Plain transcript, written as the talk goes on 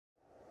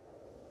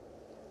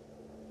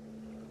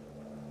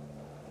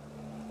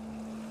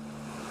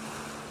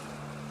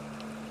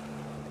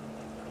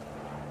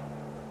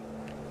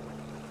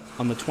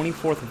On the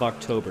 24th of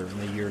October in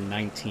the year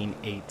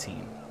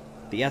 1918,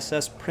 the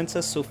SS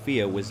Princess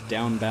Sophia was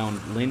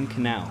downbound Lynn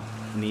Canal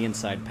in the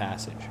Inside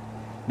Passage,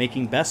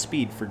 making best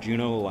speed for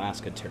Juneau,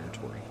 Alaska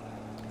territory.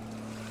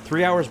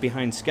 3 hours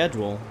behind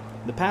schedule,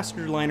 the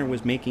passenger liner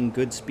was making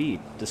good speed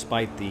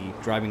despite the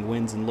driving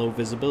winds and low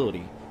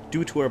visibility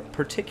due to a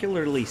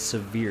particularly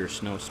severe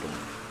snowstorm.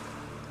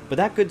 But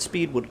that good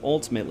speed would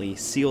ultimately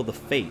seal the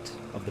fate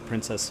of the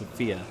Princess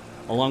Sophia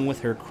along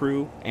with her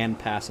crew and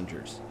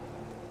passengers,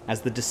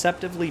 as the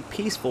deceptively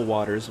peaceful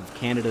waters of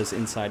Canada's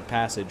Inside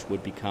Passage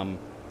would become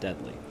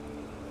deadly.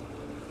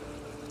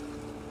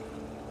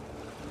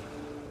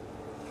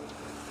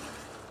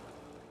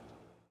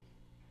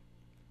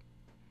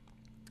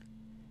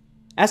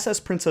 SS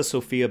Princess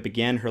Sophia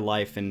began her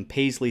life in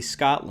Paisley,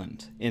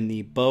 Scotland, in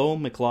the Bow,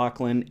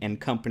 McLaughlin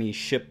and Company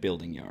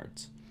shipbuilding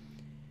yards.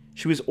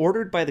 She was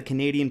ordered by the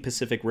Canadian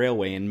Pacific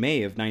Railway in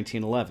May of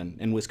 1911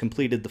 and was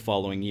completed the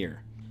following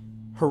year.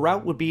 Her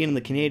route would be in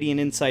the Canadian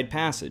Inside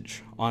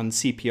Passage, on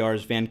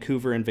CPR's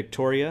Vancouver and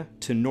Victoria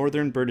to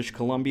northern British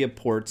Columbia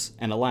ports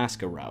and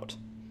Alaska route.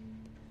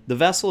 The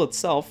vessel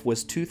itself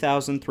was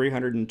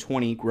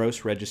 2,320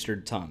 gross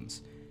registered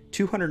tons,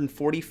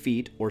 240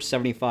 feet or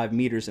 75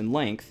 meters in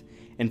length,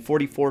 and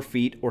 44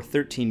 feet or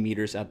 13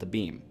 meters at the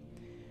beam.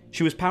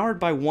 She was powered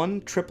by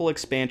one triple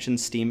expansion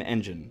steam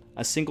engine.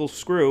 A single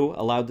screw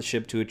allowed the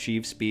ship to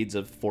achieve speeds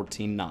of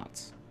 14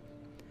 knots.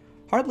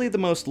 Hardly the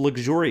most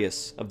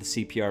luxurious of the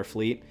CPR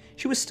fleet,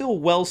 she was still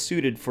well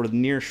suited for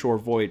near-shore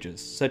voyages,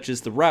 such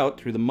as the route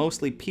through the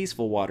mostly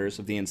peaceful waters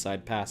of the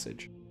Inside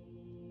Passage.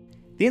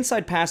 The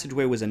Inside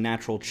Passageway was a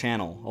natural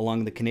channel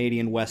along the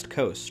Canadian west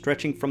coast,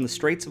 stretching from the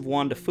Straits of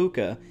Juan de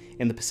Fuca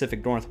in the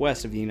Pacific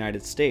Northwest of the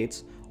United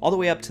States all the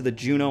way up to the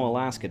Juneau,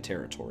 Alaska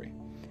territory.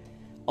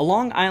 A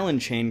long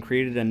island chain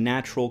created a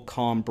natural,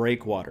 calm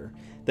breakwater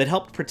that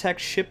helped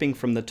protect shipping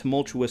from the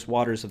tumultuous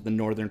waters of the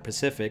northern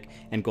Pacific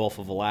and Gulf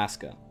of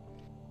Alaska.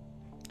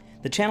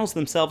 The channels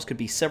themselves could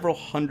be several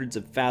hundreds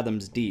of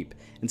fathoms deep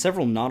and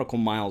several nautical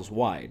miles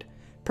wide,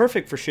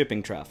 perfect for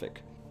shipping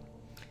traffic.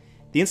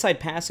 The Inside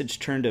Passage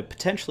turned a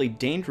potentially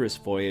dangerous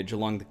voyage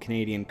along the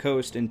Canadian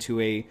coast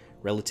into a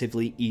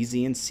relatively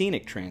easy and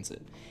scenic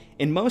transit,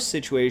 in most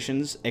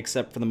situations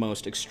except for the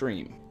most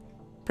extreme.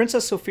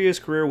 Princess Sophia's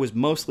career was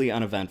mostly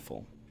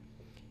uneventful.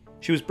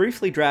 She was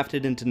briefly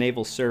drafted into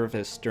naval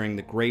service during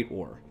the Great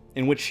War,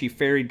 in which she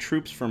ferried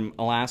troops from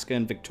Alaska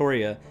and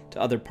Victoria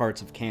to other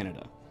parts of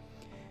Canada.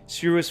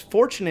 She was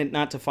fortunate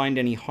not to find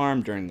any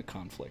harm during the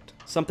conflict,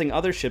 something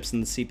other ships in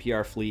the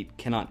CPR fleet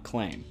cannot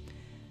claim.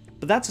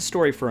 But that's a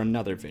story for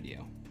another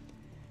video.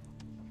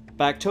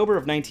 By October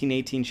of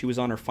 1918, she was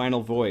on her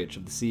final voyage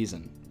of the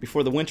season,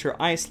 before the winter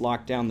ice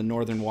locked down the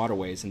northern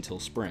waterways until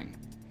spring.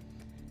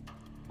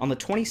 On the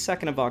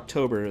 22nd of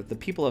October, the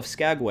people of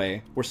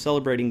Skagway were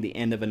celebrating the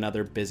end of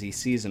another busy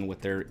season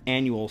with their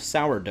annual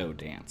sourdough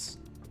dance.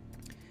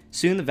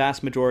 Soon the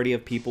vast majority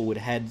of people would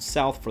head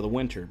south for the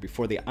winter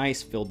before the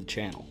ice filled the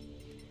channel.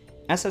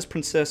 SS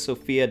Princess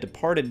Sophia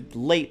departed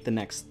late the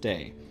next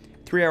day,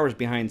 3 hours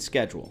behind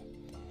schedule,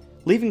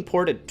 leaving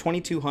port at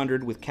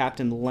 2200 with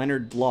Captain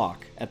Leonard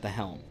Locke at the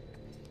helm.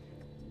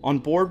 On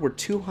board were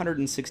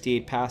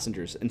 268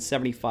 passengers and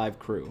 75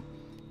 crew,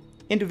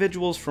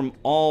 individuals from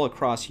all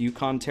across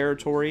Yukon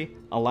Territory,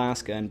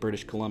 Alaska, and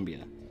British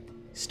Columbia,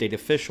 state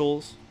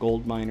officials,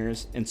 gold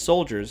miners, and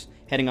soldiers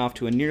heading off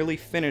to a nearly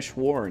finished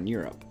war in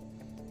Europe.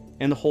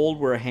 In the hold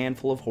were a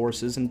handful of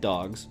horses and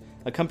dogs,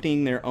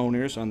 accompanying their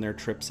owners on their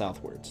trip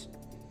southwards.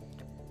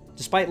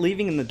 Despite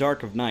leaving in the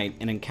dark of night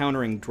and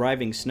encountering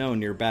driving snow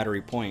near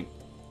Battery Point,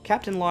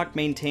 Captain Locke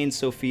maintained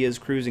Sophia's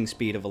cruising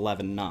speed of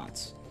 11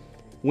 knots.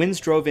 Winds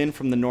drove in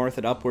from the north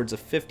at upwards of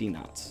 50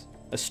 knots,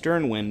 a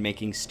stern wind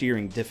making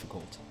steering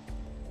difficult.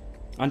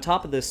 On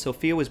top of this,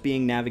 Sophia was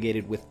being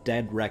navigated with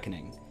dead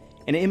reckoning,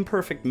 an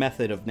imperfect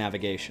method of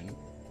navigation.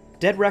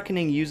 Dead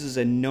reckoning uses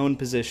a known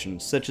position,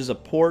 such as a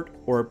port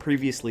or a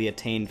previously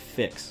attained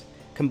fix,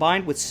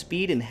 combined with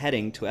speed and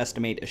heading to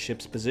estimate a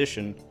ship's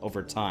position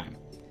over time.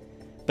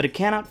 But it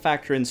cannot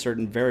factor in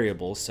certain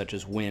variables such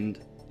as wind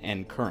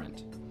and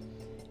current.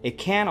 It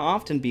can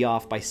often be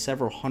off by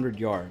several hundred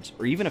yards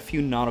or even a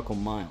few nautical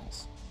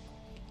miles.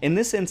 In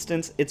this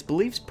instance, it's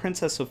believed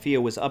Princess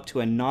Sophia was up to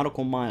a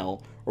nautical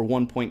mile or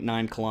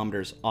 1.9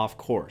 kilometers off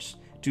course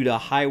due to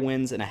high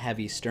winds and a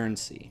heavy stern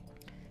sea.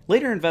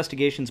 Later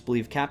investigations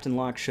believe Captain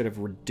Locke should have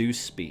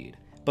reduced speed,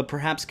 but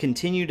perhaps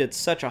continued at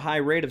such a high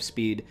rate of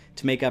speed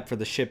to make up for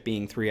the ship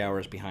being 3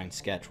 hours behind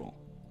schedule.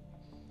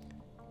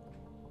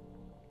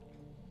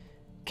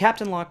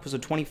 Captain Locke was a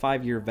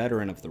 25-year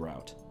veteran of the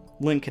route.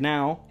 Lynn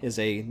Canal is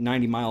a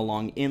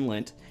 90-mile-long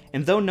inlet,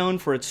 and though known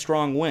for its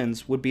strong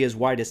winds, would be as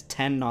wide as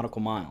 10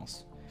 nautical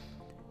miles.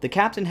 The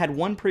captain had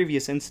one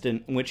previous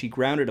incident in which he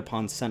grounded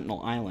upon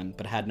Sentinel Island,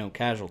 but had no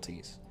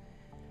casualties.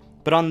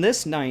 But on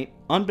this night,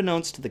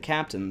 unbeknownst to the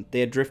captain, they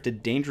had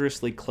drifted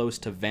dangerously close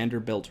to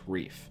Vanderbilt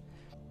Reef.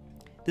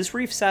 This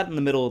reef sat in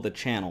the middle of the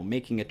channel,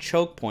 making a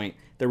choke point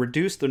that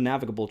reduced the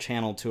navigable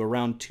channel to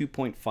around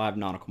 2.5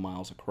 nautical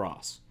miles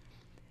across.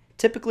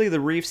 Typically, the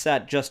reef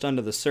sat just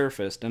under the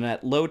surface, and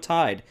at low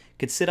tide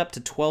could sit up to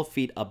 12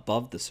 feet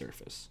above the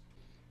surface.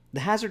 The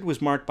hazard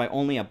was marked by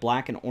only a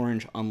black and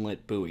orange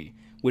unlit buoy,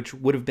 which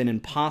would have been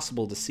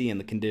impossible to see in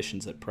the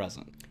conditions at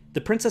present.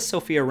 The Princess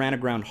Sophia ran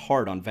aground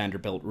hard on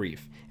Vanderbilt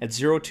Reef at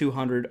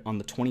 0200 on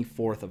the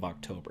 24th of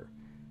October.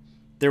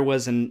 There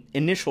was an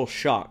initial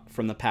shock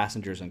from the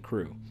passengers and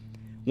crew,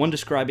 one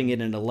describing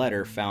it in a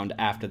letter found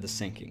after the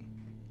sinking.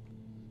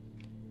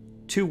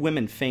 2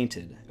 women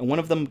fainted, and one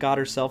of them got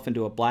herself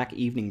into a black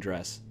evening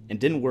dress and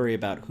didn't worry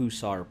about who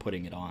saw her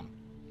putting it on.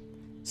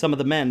 Some of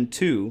the men,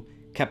 too,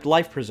 kept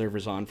life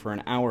preservers on for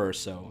an hour or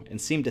so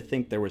and seemed to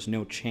think there was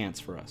no chance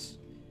for us.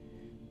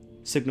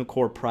 Signal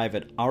Corps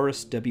Private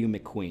Auris W.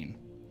 McQueen.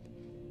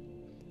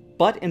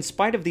 But in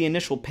spite of the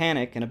initial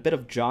panic and a bit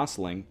of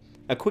jostling,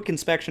 a quick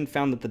inspection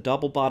found that the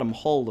double-bottom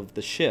hull of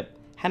the ship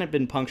hadn't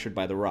been punctured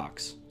by the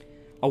rocks.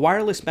 A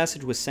wireless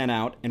message was sent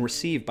out and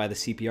received by the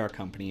CPR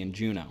company in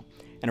Juneau,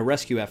 and a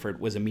rescue effort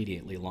was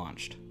immediately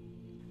launched.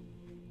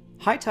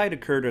 High tide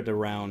occurred at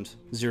around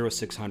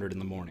 0600 in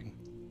the morning.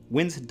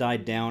 Winds had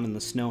died down and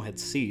the snow had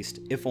ceased,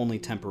 if only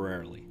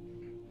temporarily.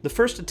 The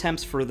first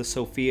attempts for the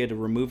Sophia to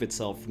remove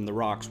itself from the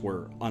rocks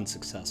were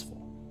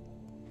unsuccessful.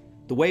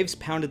 The waves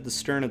pounded the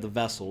stern of the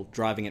vessel,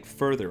 driving it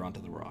further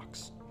onto the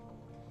rocks.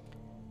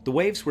 The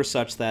waves were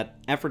such that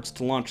efforts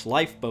to launch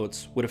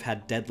lifeboats would have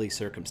had deadly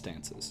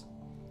circumstances.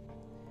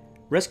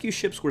 Rescue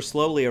ships were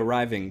slowly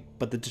arriving,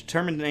 but the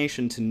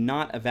determination to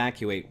not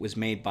evacuate was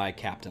made by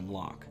Captain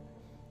Locke.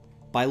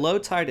 By low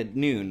tide at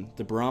noon,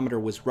 the barometer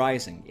was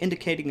rising,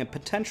 indicating a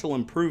potential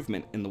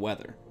improvement in the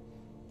weather.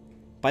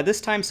 By this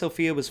time,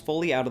 Sophia was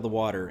fully out of the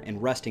water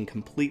and resting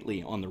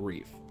completely on the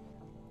reef.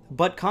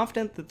 But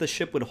confident that the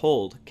ship would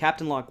hold,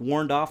 Captain Locke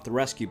warned off the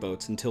rescue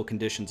boats until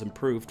conditions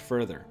improved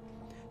further,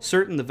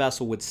 certain the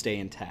vessel would stay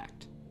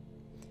intact.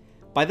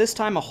 By this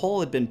time, a hole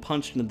had been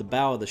punched into the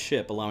bow of the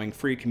ship, allowing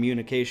free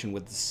communication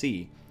with the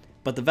sea,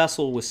 but the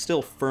vessel was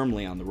still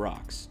firmly on the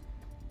rocks.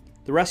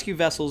 The rescue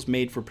vessels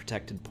made for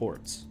protected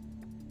ports.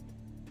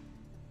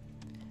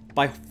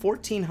 By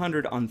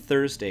 1400 on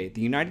Thursday,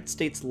 the United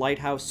States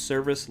Lighthouse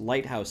Service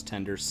lighthouse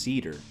tender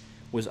Cedar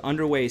was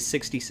underway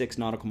 66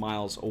 nautical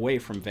miles away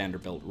from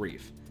Vanderbilt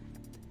Reef.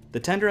 The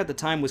tender at the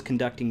time was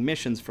conducting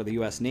missions for the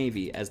U.S.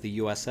 Navy as the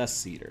USS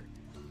Cedar.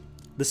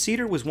 The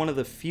Cedar was one of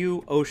the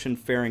few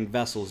ocean-faring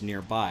vessels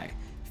nearby,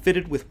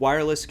 fitted with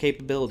wireless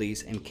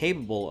capabilities and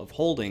capable of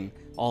holding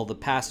all the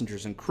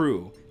passengers and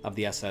crew of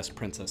the SS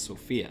Princess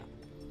Sophia.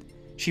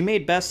 She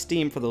made best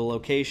steam for the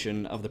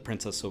location of the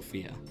Princess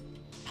Sophia.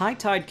 High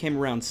tide came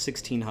around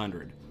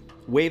 1600.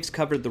 Waves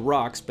covered the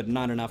rocks, but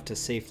not enough to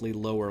safely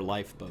lower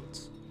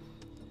lifeboats.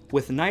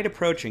 With night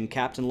approaching,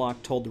 Captain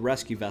Locke told the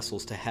rescue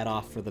vessels to head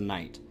off for the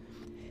night.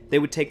 They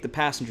would take the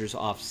passengers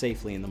off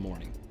safely in the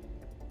morning.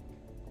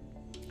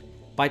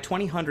 By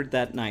 2000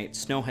 that night,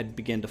 snow had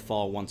begun to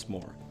fall once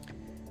more.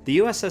 The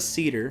USS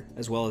Cedar,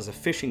 as well as a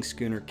fishing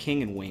schooner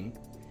King and Wing,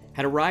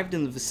 had arrived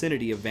in the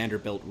vicinity of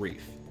Vanderbilt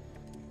Reef.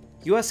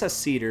 USS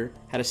Cedar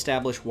had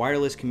established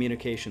wireless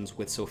communications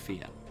with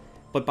Sophia,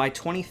 but by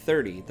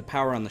 2030, the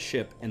power on the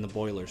ship and the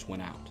boilers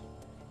went out.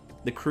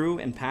 The crew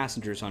and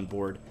passengers on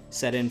board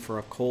set in for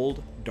a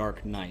cold,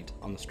 dark night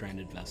on the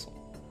stranded vessel.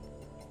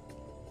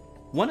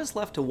 One is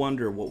left to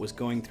wonder what was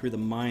going through the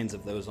minds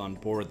of those on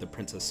board the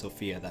Princess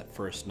Sophia that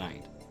first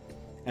night.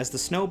 As the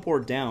snow bore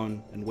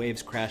down and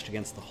waves crashed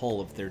against the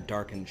hull of their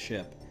darkened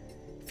ship,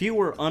 few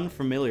were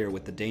unfamiliar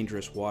with the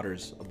dangerous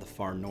waters of the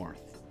far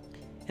north.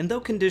 And though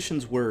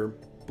conditions were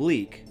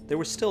bleak, there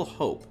was still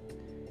hope.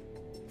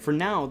 For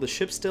now, the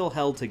ship still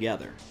held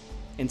together.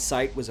 In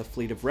sight was a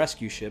fleet of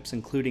rescue ships,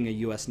 including a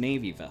U.S.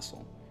 Navy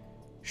vessel.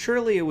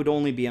 Surely it would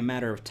only be a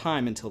matter of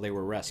time until they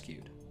were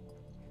rescued.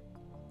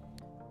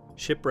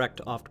 Shipwrecked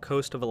off the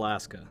coast of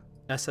Alaska,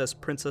 SS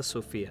Princess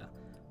Sophia,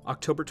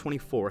 October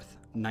 24th,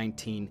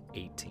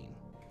 1918.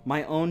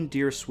 My own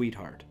dear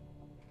sweetheart,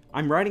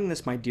 I'm writing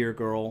this, my dear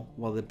girl,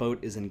 while the boat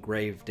is in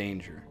grave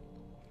danger.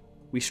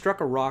 We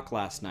struck a rock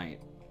last night,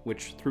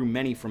 which threw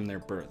many from their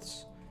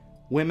berths.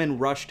 Women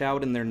rushed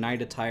out in their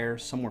night attire,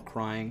 some were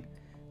crying,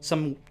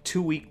 some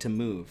too weak to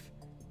move.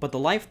 But the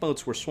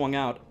lifeboats were swung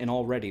out in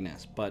all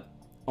readiness, but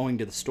owing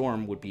to the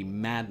storm would be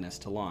madness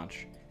to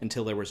launch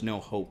until there was no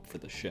hope for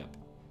the ship.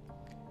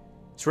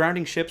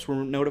 Surrounding ships were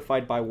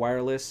notified by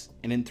wireless,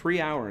 and in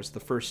 3 hours the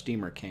first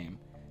steamer came,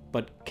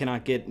 but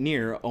cannot get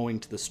near owing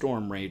to the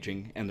storm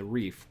raging and the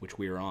reef which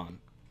we are on.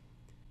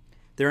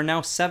 There are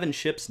now 7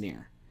 ships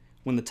near.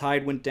 When the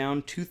tide went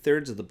down,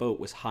 2/3 of the boat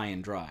was high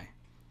and dry.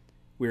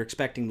 We are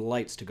expecting the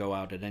lights to go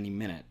out at any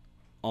minute,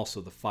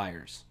 also the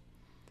fires.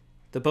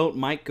 The boat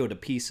might go to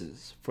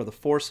pieces, for the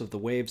force of the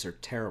waves are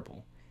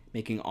terrible,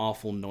 making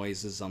awful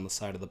noises on the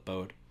side of the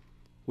boat,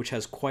 which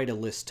has quite a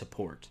list to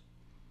port.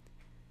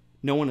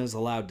 No one is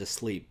allowed to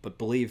sleep, but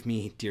believe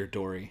me, dear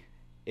Dory,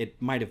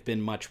 it might have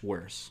been much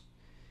worse.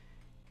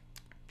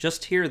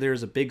 Just here there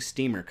is a big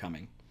steamer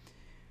coming.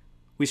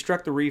 We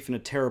struck the reef in a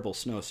terrible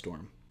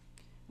snowstorm.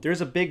 There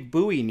is a big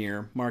buoy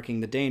near,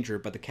 marking the danger,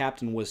 but the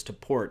captain was to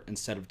port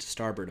instead of to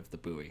starboard of the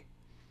buoy.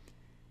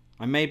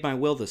 I made my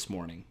will this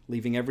morning,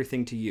 leaving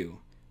everything to you,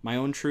 my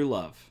own true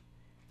love,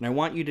 and I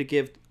want you to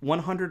give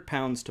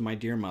 £100 to my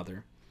dear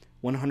mother,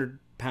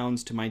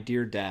 £100 to my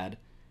dear dad,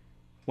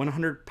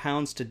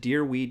 £100 to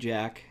dear wee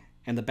Jack,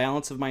 and the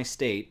balance of my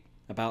estate,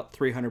 about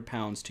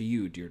 £300 to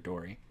you, dear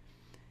Dory.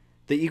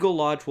 The Eagle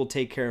Lodge will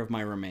take care of my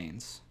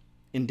remains.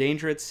 In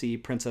danger at sea,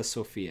 Princess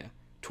Sophia,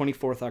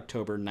 24th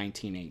October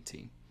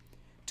 1918.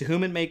 To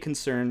whom it may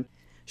concern,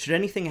 should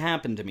anything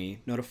happen to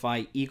me,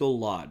 notify Eagle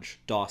Lodge,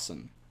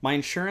 Dawson. My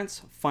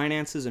insurance,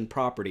 finances, and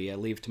property I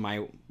leave to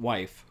my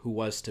wife, who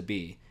was to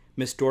be,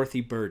 Miss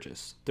Dorothy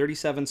Burgess,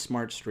 37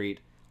 Smart Street,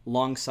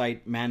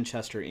 Longsight,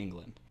 Manchester,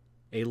 England.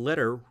 A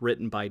letter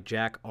written by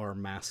Jack R.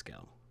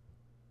 Maskell.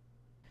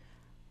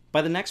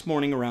 By the next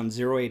morning around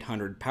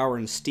 0800, power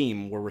and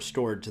steam were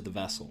restored to the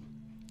vessel.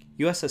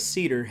 USS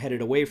Cedar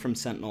headed away from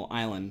Sentinel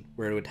Island,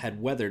 where it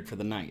had weathered for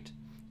the night,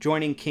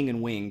 joining King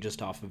and Wing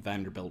just off of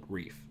Vanderbilt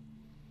Reef.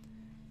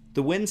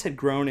 The winds had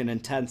grown in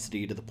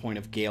intensity to the point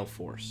of gale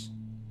force.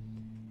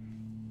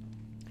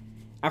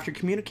 After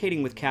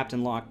communicating with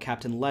Captain Locke,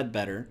 Captain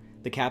Ledbetter,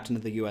 the captain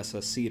of the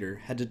USS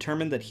Cedar, had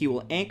determined that he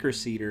will anchor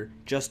Cedar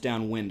just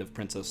downwind of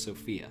Princess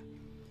Sophia.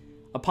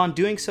 Upon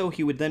doing so,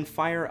 he would then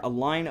fire a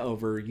line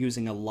over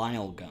using a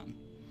Lyle gun.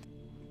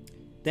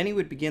 Then he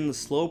would begin the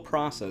slow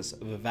process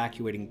of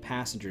evacuating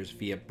passengers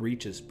via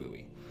breeches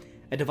buoy,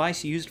 a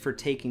device used for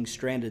taking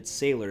stranded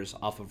sailors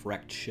off of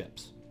wrecked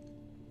ships.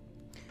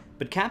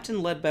 But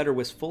Captain Ledbetter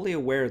was fully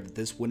aware that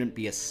this wouldn't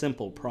be a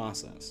simple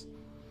process.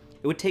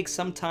 It would take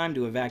some time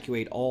to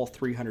evacuate all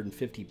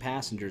 350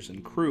 passengers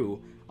and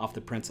crew off the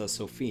Princess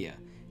Sophia,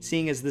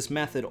 seeing as this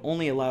method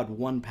only allowed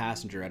one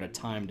passenger at a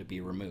time to be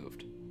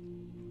removed.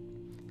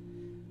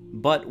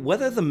 But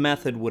whether the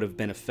method would have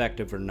been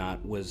effective or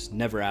not was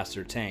never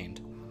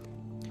ascertained.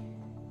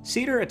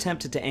 Cedar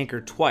attempted to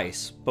anchor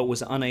twice, but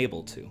was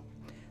unable to.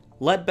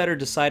 Ledbetter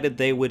decided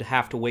they would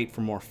have to wait for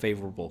more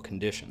favorable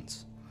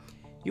conditions.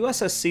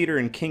 USS Cedar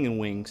and King and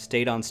Wing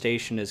stayed on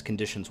station as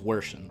conditions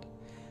worsened,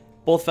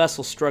 both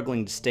vessels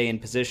struggling to stay in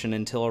position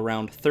until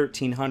around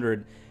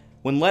 1300,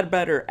 when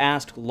Ledbetter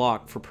asked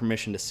Locke for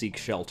permission to seek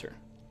shelter.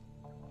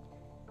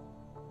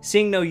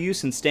 Seeing no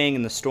use in staying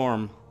in the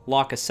storm,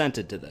 Locke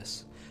assented to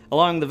this,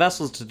 allowing the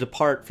vessels to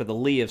depart for the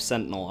lee of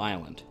Sentinel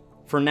Island.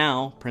 For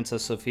now,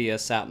 Princess Sophia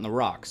sat in the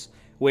rocks,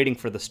 waiting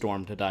for the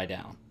storm to die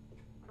down.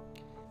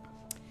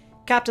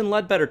 Captain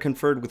Ledbetter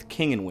conferred with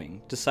King and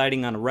Wing,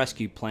 deciding on a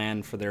rescue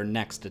plan for their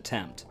next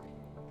attempt.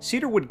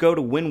 Cedar would go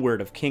to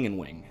windward of King and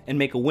Wing, and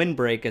make a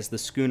windbreak as the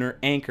schooner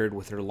anchored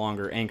with her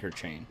longer anchor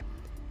chain.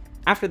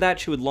 After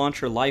that, she would launch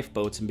her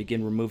lifeboats and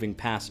begin removing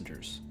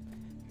passengers.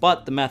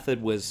 But the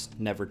method was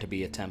never to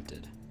be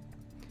attempted.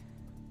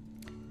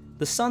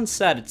 The sun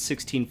set at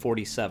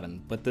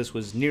 1647, but this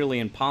was nearly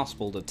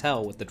impossible to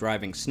tell with the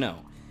driving snow,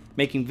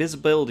 making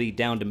visibility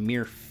down to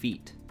mere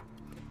feet.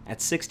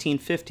 At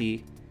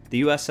 1650,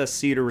 the USS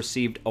Cedar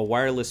received a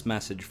wireless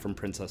message from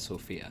Princess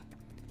Sophia.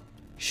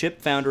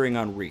 Ship foundering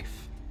on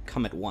reef.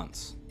 Come at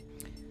once.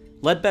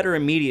 Ledbetter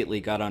immediately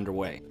got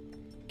underway.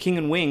 King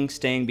and Wing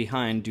staying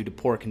behind due to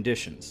poor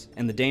conditions,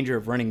 and the danger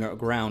of running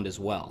aground as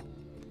well.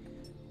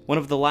 One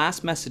of the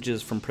last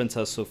messages from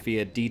Princess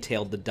Sophia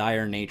detailed the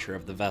dire nature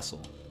of the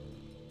vessel.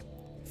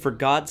 For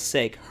God's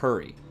sake,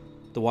 hurry.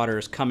 The water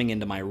is coming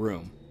into my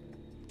room.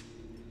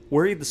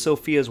 Worried the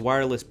Sophia's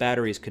wireless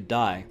batteries could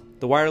die,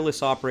 the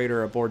wireless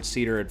operator aboard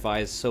Cedar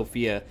advised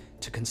Sophia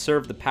to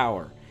conserve the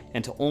power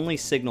and to only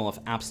signal if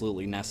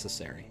absolutely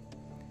necessary.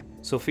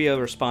 Sophia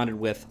responded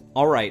with,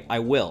 "All right, I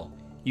will.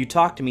 You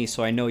talk to me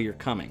so I know you're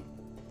coming."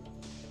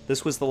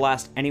 This was the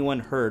last anyone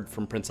heard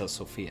from Princess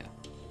Sophia.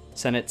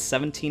 Sent at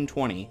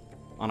 1720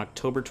 on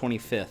October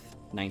 25th,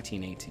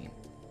 1918.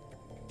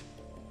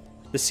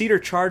 The Cedar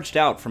charged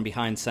out from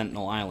behind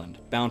Sentinel Island,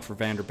 bound for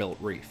Vanderbilt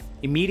Reef.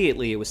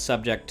 Immediately it was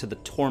subject to the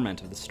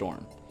torment of the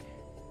storm.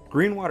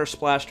 Green water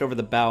splashed over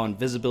the bow and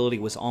visibility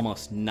was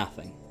almost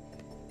nothing.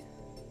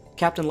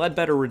 Captain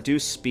Ledbetter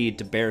reduced speed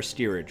to bare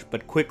steerage,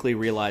 but quickly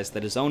realized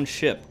that his own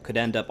ship could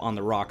end up on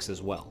the rocks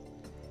as well.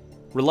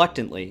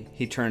 Reluctantly,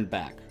 he turned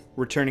back,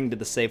 returning to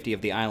the safety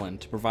of the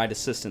island to provide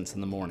assistance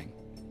in the morning.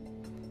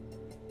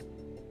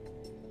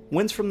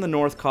 Winds from the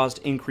north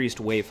caused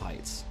increased wave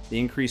heights. The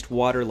increased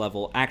water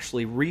level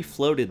actually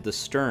refloated the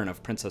stern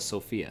of Princess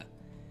Sophia,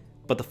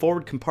 but the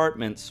forward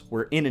compartments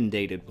were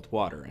inundated with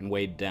water and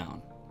weighed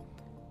down.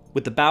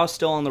 With the bow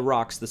still on the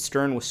rocks, the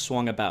stern was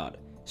swung about,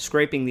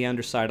 scraping the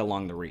underside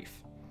along the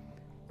reef.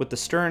 With the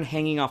stern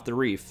hanging off the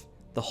reef,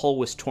 the hull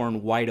was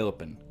torn wide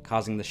open,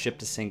 causing the ship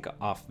to sink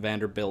off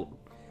Vanderbilt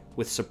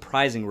with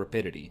surprising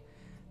rapidity,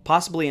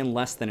 possibly in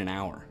less than an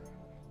hour.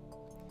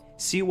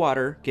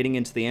 Seawater getting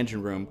into the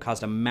engine room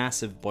caused a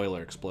massive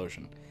boiler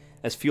explosion,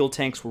 as fuel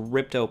tanks were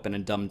ripped open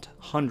and dumped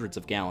hundreds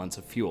of gallons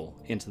of fuel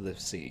into the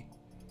sea.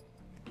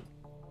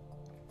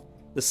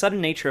 The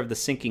sudden nature of the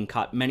sinking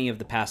caught many of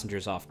the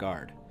passengers off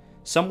guard.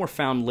 Some were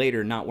found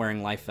later not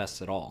wearing life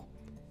vests at all.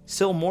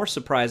 Still more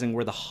surprising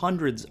were the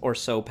hundreds or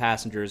so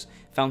passengers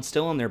found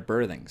still in their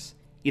berthings,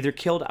 either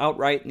killed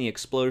outright in the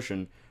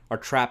explosion or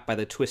trapped by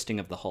the twisting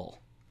of the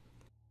hull.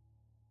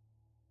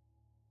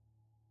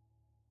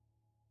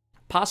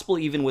 Possible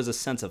even was a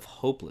sense of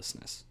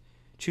hopelessness,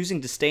 choosing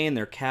to stay in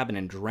their cabin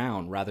and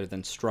drown rather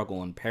than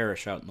struggle and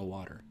perish out in the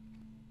water.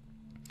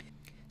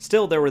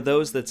 Still, there were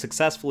those that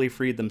successfully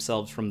freed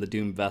themselves from the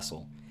doomed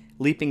vessel,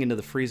 leaping into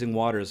the freezing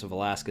waters of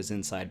Alaska's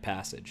Inside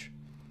Passage.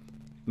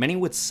 Many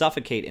would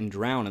suffocate and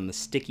drown in the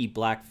sticky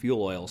black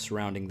fuel oil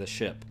surrounding the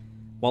ship,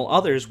 while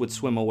others would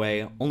swim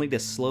away only to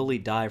slowly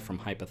die from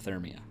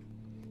hypothermia.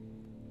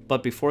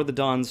 But before the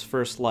dawn's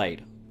first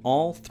light,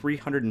 all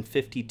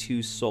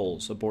 352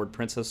 souls aboard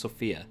Princess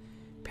Sophia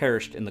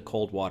perished in the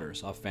cold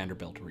waters off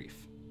Vanderbilt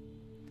Reef.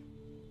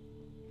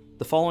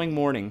 The following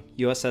morning,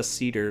 USS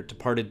Cedar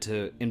departed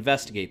to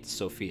investigate the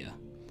Sophia.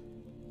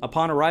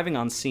 Upon arriving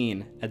on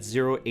scene at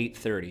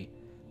 0830,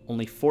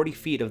 only 40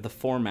 feet of the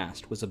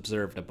foremast was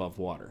observed above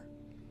water.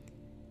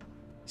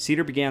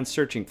 Cedar began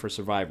searching for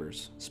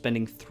survivors,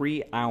 spending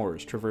 3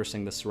 hours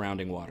traversing the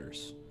surrounding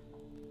waters.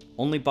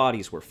 Only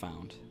bodies were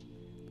found.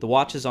 The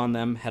watches on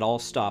them had all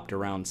stopped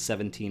around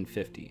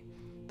 1750,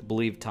 the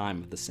believed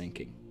time of the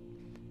sinking.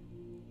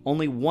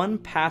 Only one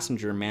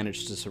passenger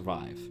managed to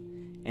survive,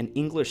 an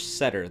English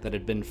setter that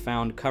had been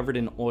found covered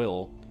in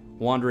oil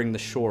wandering the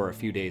shore a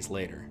few days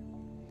later.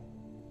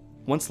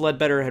 Once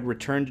Ledbetter had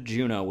returned to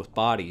Juneau with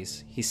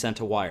bodies, he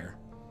sent a wire.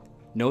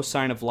 No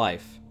sign of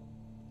life,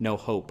 no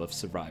hope of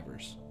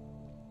survivors.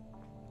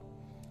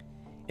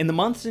 In the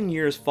months and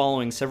years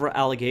following, several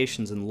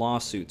allegations and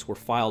lawsuits were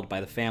filed by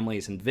the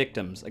families and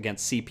victims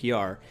against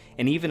CPR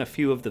and even a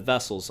few of the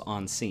vessels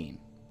on scene.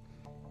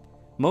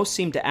 Most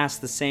seemed to ask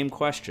the same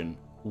question: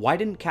 why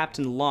didn't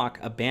Captain Locke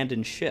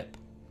abandon ship?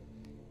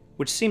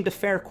 Which seemed a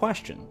fair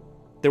question.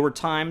 There were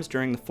times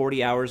during the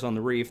 40 hours on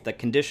the reef that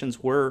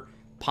conditions were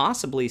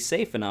possibly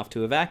safe enough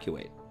to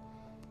evacuate.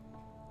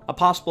 A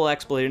possible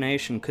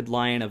explanation could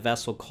lie in a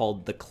vessel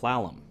called the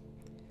Clallam.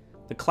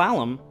 The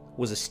Clallam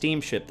was a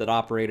steamship that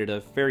operated a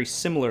very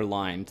similar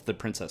line to the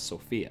Princess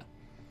Sophia.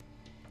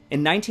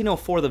 In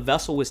 1904, the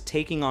vessel was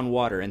taking on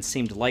water and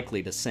seemed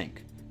likely to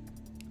sink.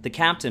 The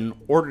captain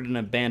ordered an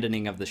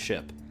abandoning of the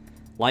ship.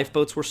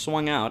 Lifeboats were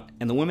swung out,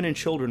 and the women and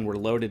children were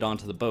loaded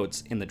onto the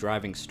boats in the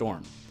driving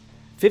storm.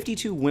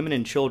 52 women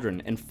and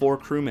children and 4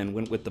 crewmen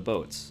went with the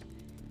boats.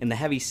 In the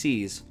heavy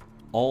seas,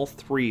 all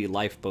 3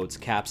 lifeboats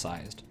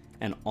capsized,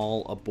 and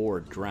all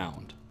aboard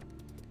drowned.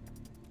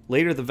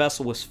 Later, the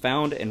vessel was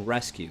found and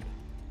rescued,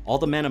 all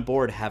the men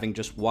aboard having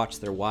just watched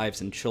their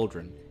wives and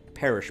children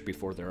perish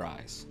before their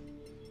eyes.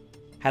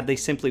 Had they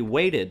simply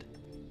waited,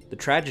 the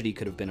tragedy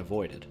could have been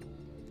avoided.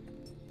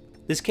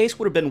 This case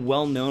would have been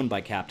well known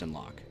by Captain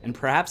Locke, and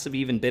perhaps have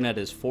even been at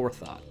his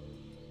forethought.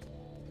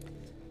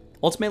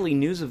 Ultimately,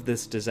 news of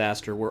this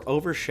disaster were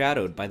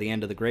overshadowed by the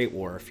end of the Great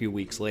War a few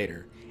weeks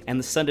later, and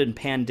the sudden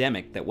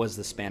pandemic that was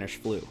the Spanish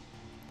flu.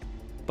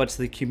 But to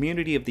the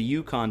community of the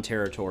Yukon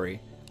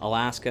Territory,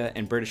 Alaska,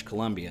 and British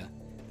Columbia,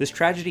 this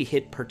tragedy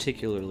hit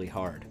particularly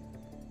hard.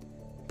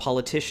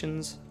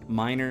 Politicians,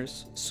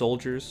 miners,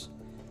 soldiers,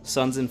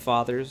 sons and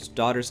fathers,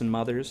 daughters and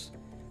mothers,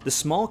 the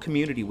small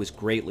community was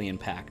greatly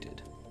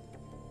impacted.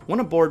 One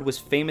aboard was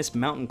famous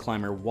mountain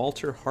climber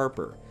Walter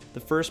Harper,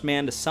 the first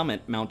man to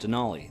summit Mount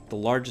Denali, the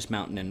largest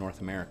mountain in North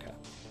America.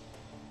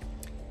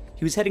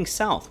 He was heading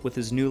south with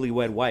his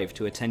newlywed wife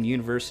to attend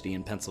university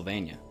in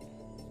Pennsylvania.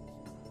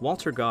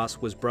 Walter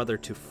Goss was brother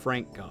to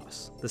Frank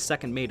Goss, the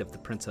second mate of the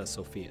Princess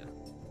Sophia.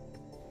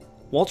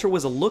 Walter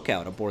was a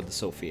lookout aboard the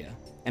Sophia,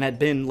 and had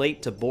been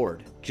late to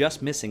board,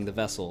 just missing the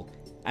vessel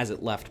as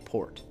it left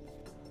port.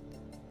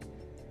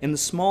 In the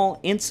small,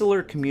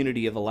 insular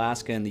community of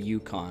Alaska and the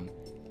Yukon,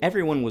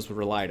 everyone was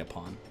relied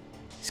upon.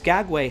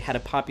 Skagway had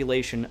a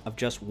population of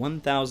just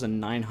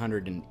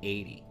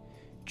 1,980.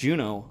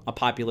 Juneau, a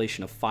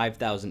population of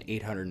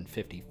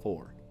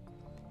 5,854.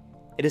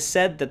 It is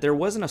said that there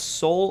wasn't a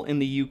soul in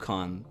the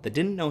Yukon that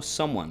didn't know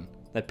someone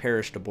that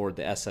perished aboard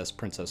the SS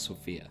Princess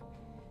Sophia,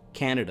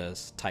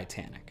 Canada's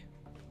Titanic.